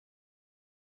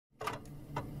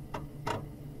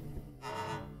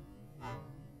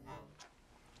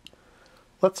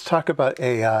Let's talk about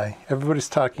AI. Everybody's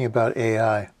talking about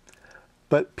AI,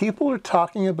 but people are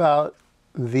talking about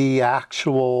the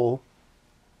actual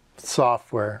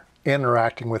software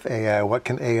interacting with AI. What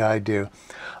can AI do?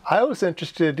 I was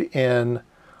interested in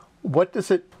what does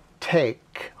it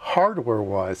take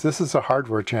hardware-wise? This is a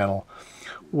hardware channel.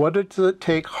 What does it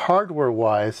take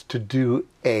hardware-wise to do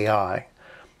AI?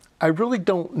 I really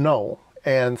don't know.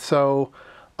 And so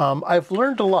I've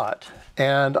learned a lot.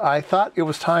 And I thought it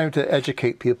was time to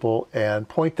educate people and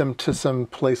point them to some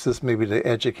places maybe to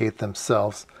educate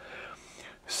themselves.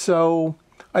 So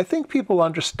I think people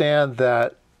understand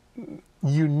that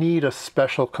you need a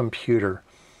special computer.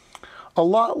 A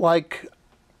lot like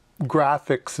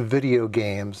graphics video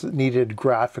games needed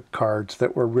graphic cards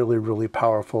that were really, really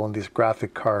powerful, and these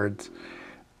graphic cards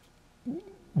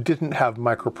didn't have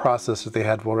microprocessors. They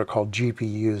had what are called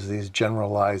GPUs, these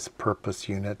generalized purpose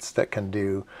units that can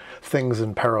do things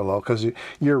in parallel, because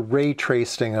you're ray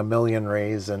tracing a million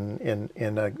rays in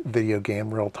a video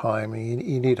game real time. You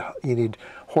need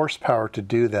horsepower to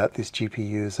do that, these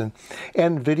GPUs. And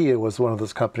NVIDIA was one of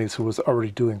those companies who was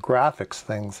already doing graphics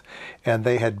things, and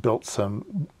they had built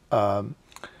some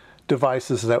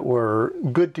devices that were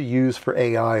good to use for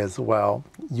AI as well.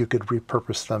 You could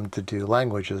repurpose them to do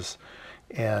languages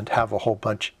and have a whole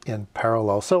bunch in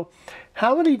parallel. So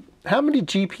how many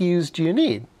GPUs do you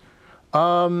need?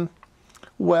 In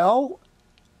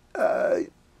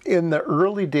the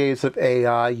early days of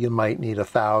AI, you might need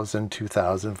 1,000,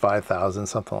 2,000, 5,000,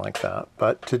 something like that.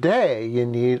 But today, you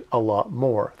need a lot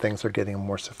more. Things are getting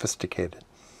more sophisticated.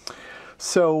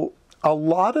 So a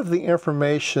lot of the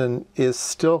information is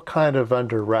still kind of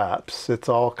under wraps. It's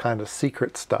all kind of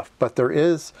secret stuff. But there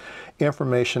is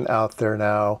information out there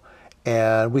now,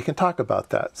 and we can talk about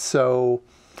that. So,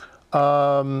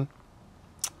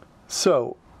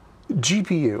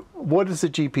 GPU. What is a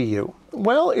GPU?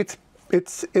 Well, it's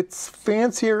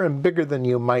fancier and bigger than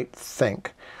you might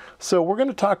think. So we're going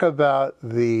to talk about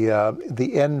the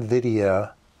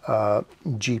NVIDIA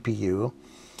GPU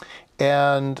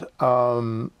and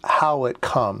how it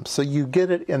comes. So you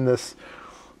get it in this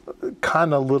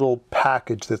kind of little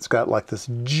package that's got like this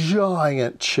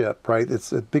giant chip, right?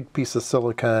 It's a big piece of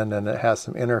silicon and it has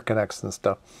some interconnects and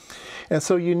stuff. And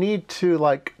so you need to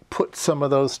like put some of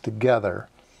those together,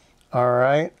 all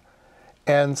right?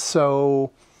 And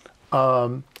so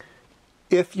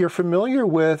if you're familiar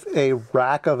with a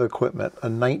rack of equipment, a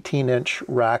 19-inch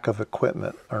rack of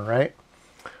equipment, all right?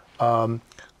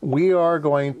 We are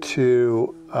going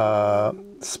to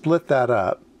split that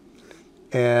up.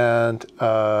 And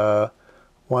 1,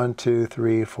 2,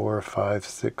 3, 4, 5,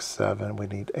 6, 7. We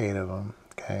need 8 of them.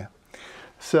 Okay.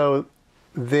 So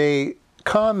they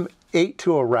come 8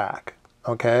 to a rack.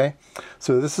 Okay.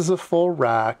 So this is a full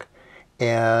rack,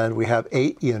 and we have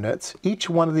 8 units. Each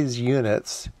one of these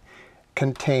units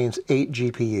contains 8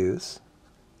 GPUs.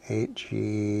 8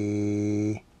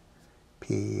 GPUs.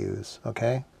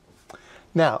 Okay.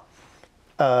 Now,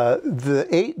 the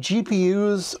 8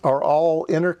 GPUs are all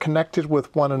interconnected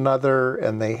with one another,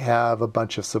 and they have a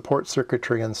bunch of support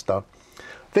circuitry and stuff.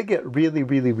 They get really,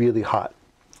 really, really hot.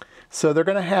 So they're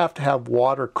going to have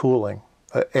water cooling.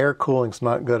 Air cooling's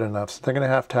not good enough, so they're going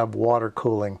to have water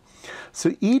cooling.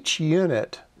 So each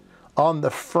unit on the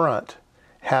front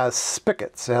has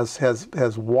spigots,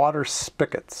 has water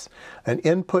spigots, an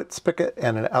input spigot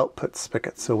and an output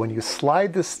spigot. So when you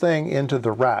slide this thing into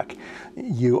the rack,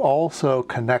 you also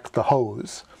connect the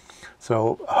hose.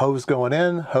 So hose going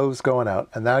in, hose going out,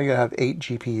 and now you have 8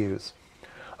 GPUs.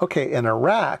 Okay, in a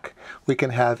rack, we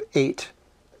can have 8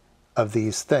 of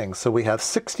these things. So we have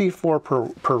 64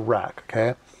 per rack,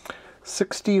 okay?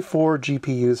 64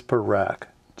 GPUs per rack.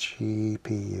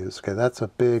 GPUs, okay, that's a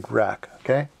big rack,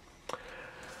 okay?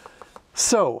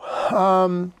 So,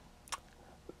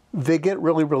 they get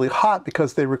really, really hot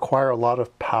because they require a lot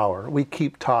of power. We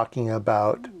keep talking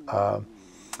about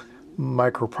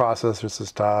microprocessors and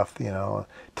stuff, you know,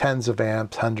 tens of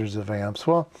amps, hundreds of amps.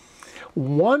 Well,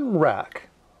 one rack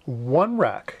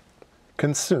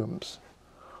consumes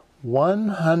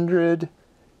 100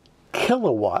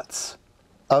 kilowatts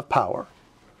of power.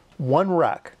 One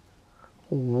rack,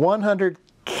 100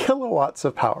 kilowatts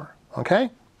of power, okay?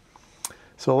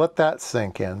 So let that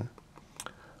sink in.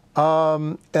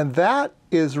 And that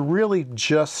is really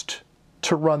just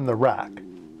to run the rack.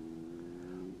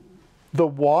 The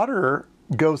water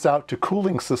goes out to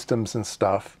cooling systems and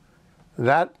stuff.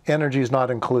 That energy is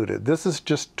not included. This is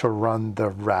just to run the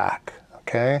rack,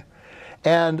 okay?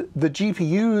 And the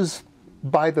GPUs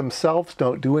by themselves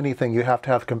don't do anything. You have to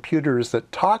have computers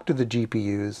that talk to the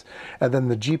GPUs, and then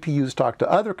the GPUs talk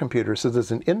to other computers. So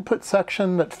there's an input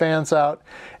section that fans out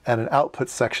and an output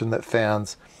section that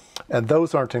fans, and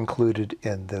those aren't included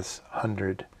in this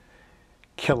 100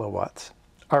 kilowatts.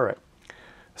 All right,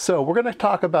 so we're going to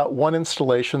talk about one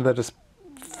installation that is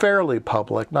fairly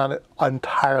public, not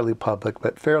entirely public,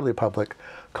 but fairly public,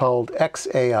 called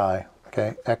XAI,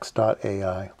 okay,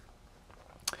 X.AI.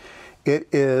 It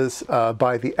is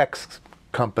by the X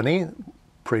company,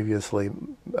 previously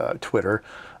Twitter.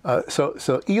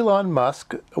 So Elon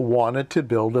Musk wanted to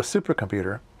build a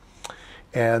supercomputer.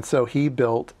 And so he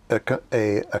built a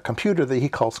computer that he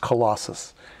calls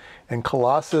Colossus. And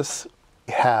Colossus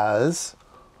has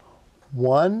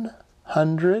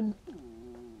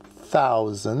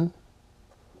 100,000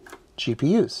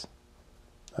 GPUs.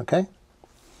 Okay?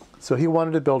 So he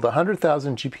wanted to build a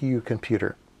 100,000 GPU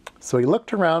computer. So he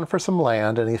looked around for some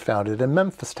land and he found it in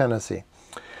Memphis, Tennessee.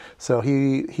 So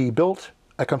he built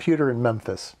a computer in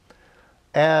Memphis.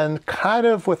 And kind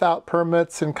of without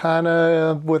permits and kind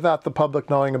of without the public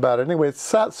knowing about it. Anyway, it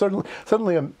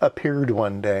suddenly appeared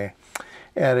one day.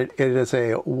 And it is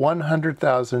a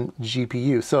 100,000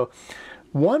 GPU. So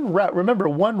one rack, remember,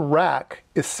 one rack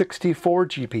is 64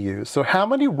 GPUs. So how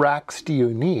many racks do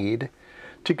you need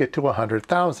to get to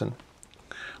 100,000?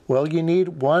 Well, you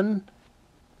need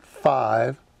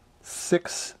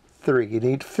 1,563. You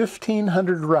need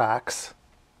 1,500 racks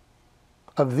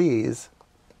of these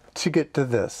to get to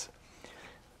this.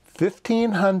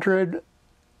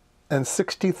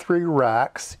 1,563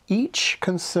 racks each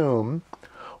consume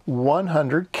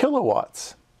 100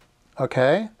 kilowatts.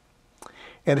 Okay?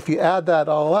 And if you add that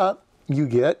all up, you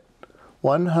get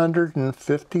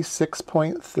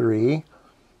 156.3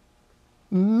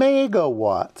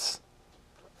 megawatts.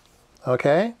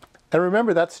 Okay? And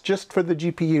remember, that's just for the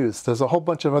GPUs. There's a whole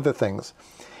bunch of other things.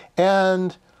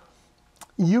 And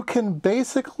you can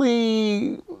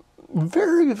basically,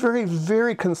 very, very,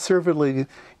 very conservatively,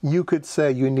 you could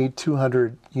say you need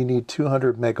 200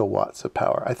 megawatts of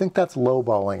power. I think that's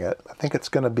lowballing it. I think it's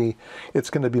going to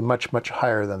be much, much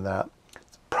higher than that.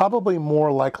 It's probably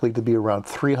more likely to be around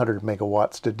 300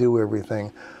 megawatts to do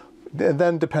everything. And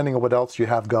then depending on what else you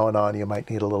have going on, you might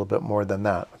need a little bit more than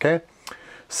that. Okay?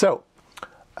 So,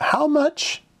 how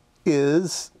much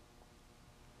is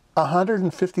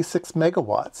 156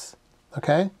 megawatts?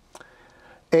 Okay?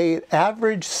 An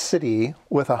average city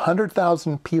with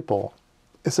 100,000 people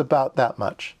is about that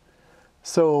much.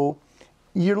 So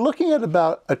you're looking at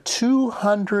about a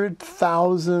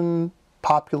 200,000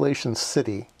 population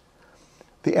city,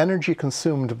 the energy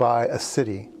consumed by a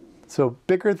city. So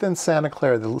bigger than Santa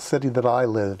Clara, the city that I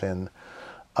live in,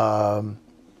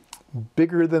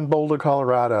 bigger than Boulder,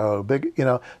 Colorado, big, you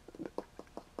know,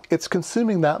 it's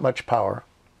consuming that much power.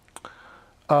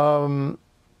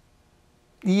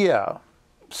 Yeah.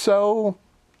 So,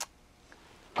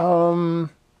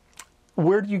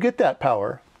 where do you get that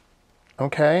power?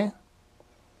 Okay.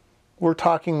 We're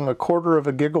talking a quarter of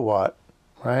a gigawatt,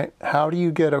 right? How do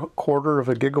you get a quarter of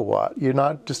a gigawatt? You're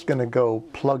not just going to go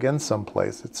plug in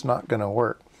someplace. It's not going to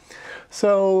work.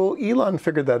 So Elon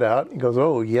figured that out. He goes,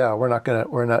 "Oh yeah, we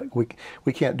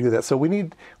can't do that. So we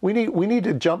need to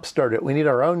jumpstart it. We need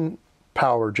our own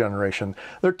power generation."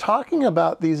 They're talking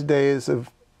about these days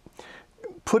of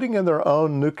putting in their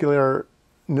own nuclear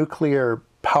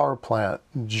power plant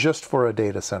just for a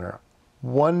data center.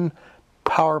 One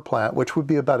power plant, which would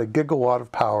be about a gigawatt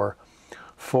of power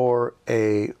for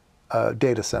a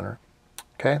data center.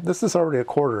 Okay, this is already a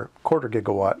quarter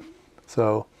gigawatt.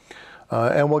 So,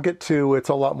 and we'll get to, it's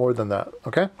a lot more than that.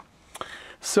 Okay,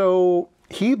 so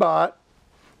he bought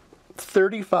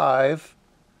 35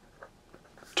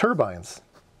 turbines.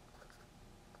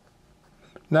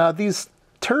 Now these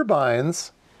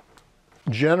turbines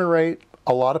generate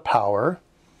a lot of power,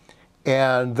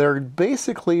 and they're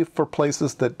basically for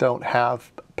places that don't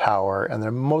have power, and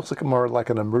they're mostly more like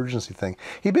an emergency thing.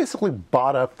 He basically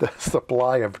bought up the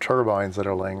supply of turbines that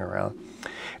are laying around.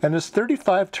 And his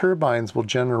 35 turbines will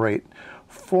generate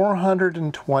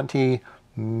 420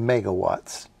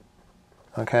 megawatts.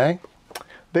 Okay?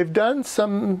 They've done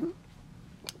some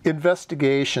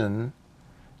investigation,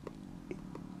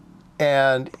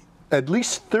 and at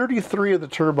least 33 of the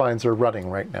turbines are running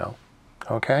right now.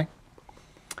 Okay?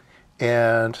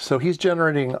 And so he's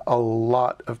generating a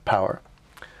lot of power.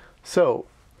 So,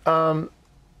 100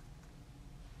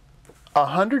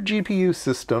 GPU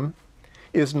system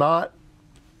is not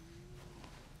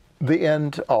the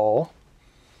end all.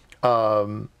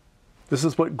 This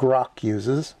is what Grok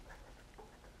uses.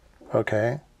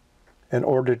 Okay? in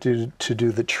order to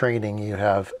do the training, you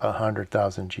have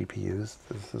 100,000 GPUs.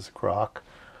 This is Grok.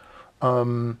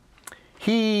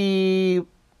 He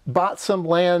bought some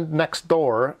land next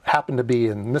door, happened to be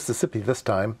in Mississippi this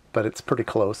time, but it's pretty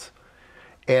close.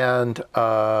 And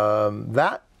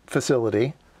that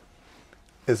facility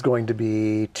is going to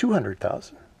be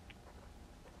 200,000.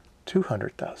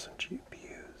 200,000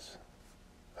 GPUs.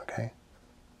 Okay.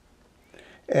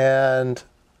 And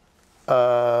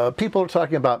people are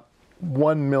talking about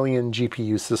 1 million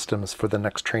GPU systems for the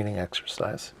next training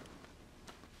exercise.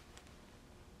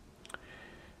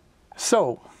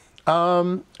 So,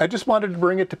 I just wanted to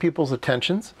bring it to people's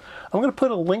attentions. I'm going to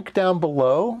put a link down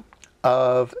below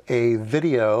of a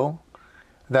video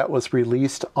that was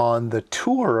released on the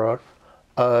tour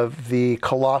of the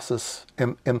Colossus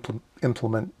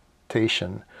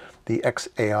implementation, the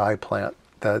IMSAI plant.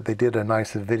 They did a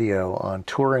nice video on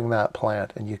touring that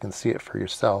plant, and you can see it for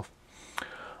yourself.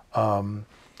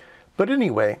 But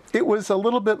anyway, it was a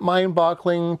little bit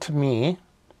mind-boggling to me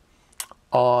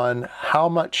on how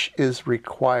much is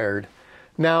required.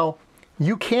 Now,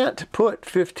 you can't put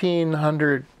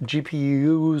 1,500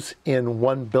 GPUs in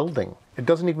one building. It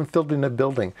doesn't even fit in a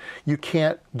building. You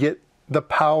can't get the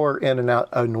power in and out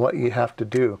on what you have to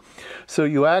do. So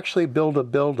you actually build a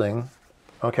building,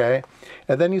 okay?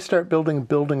 And then you start building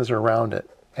buildings around it.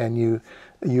 And you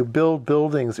build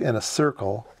buildings in a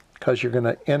circle because you're going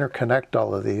to interconnect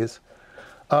all of these.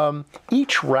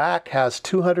 Each rack has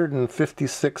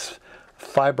 256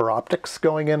 fiber optics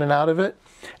going in and out of it.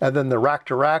 And then the rack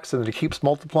to racks, and it keeps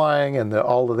multiplying, and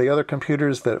all of the other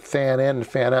computers that fan in and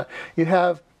fan out. You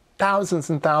have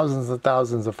thousands and thousands and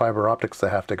thousands of fiber optics that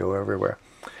have to go everywhere.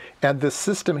 And this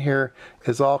system here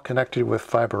is all connected with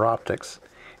fiber optics.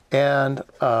 And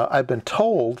I've been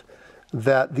told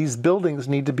that these buildings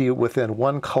need to be within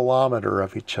 1 kilometer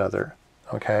of each other,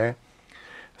 okay?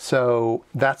 So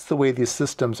that's the way these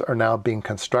systems are now being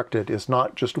constructed, is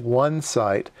not just one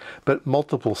site, but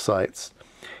multiple sites.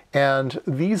 And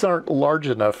these aren't large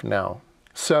enough now.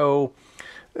 So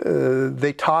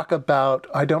they talk about,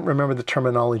 I don't remember the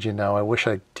terminology now, I wish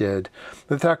I did.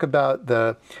 They talk about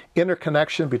the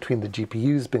interconnection between the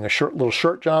GPUs being a little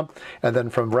short jump, and then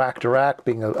from rack to rack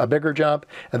being a bigger jump,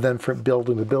 and then from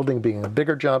building to building being a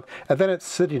bigger jump, and then it's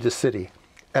city to city,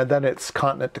 and then it's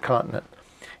continent to continent.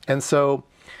 And so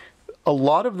a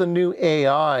lot of the new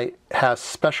AI has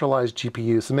specialized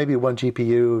GPUs. So maybe one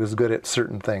GPU is good at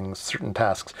certain things, certain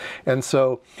tasks. And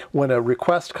so when a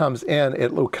request comes in, it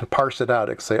can parse it out.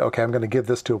 It can say, okay, I'm going to give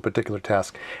this to a particular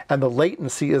task. And the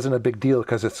latency isn't a big deal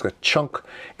because it's a chunk,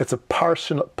 it's a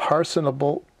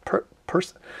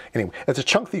anyway, it's a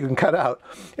chunk that you can cut out,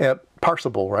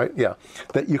 parsable, right? Yeah,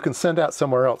 that you can send out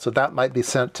somewhere else. So that might be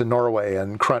sent to Norway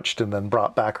and crunched and then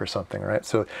brought back or something, right?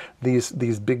 So these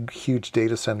big, huge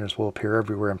data centers will appear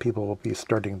everywhere, and people will be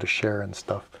starting to share and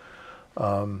stuff.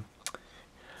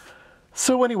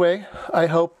 So anyway, I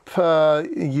hope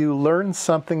you learned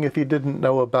something if you didn't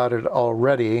know about it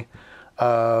already.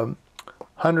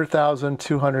 100,000,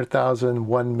 200,000,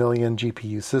 1 million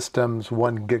GPU systems,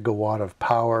 1 gigawatt of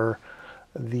power.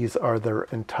 These are their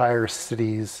entire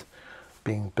cities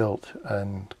being built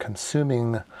and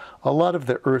consuming a lot of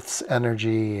the Earth's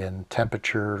energy and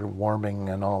temperature, warming,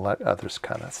 and all that other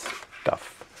kind of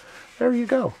stuff. There you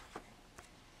go.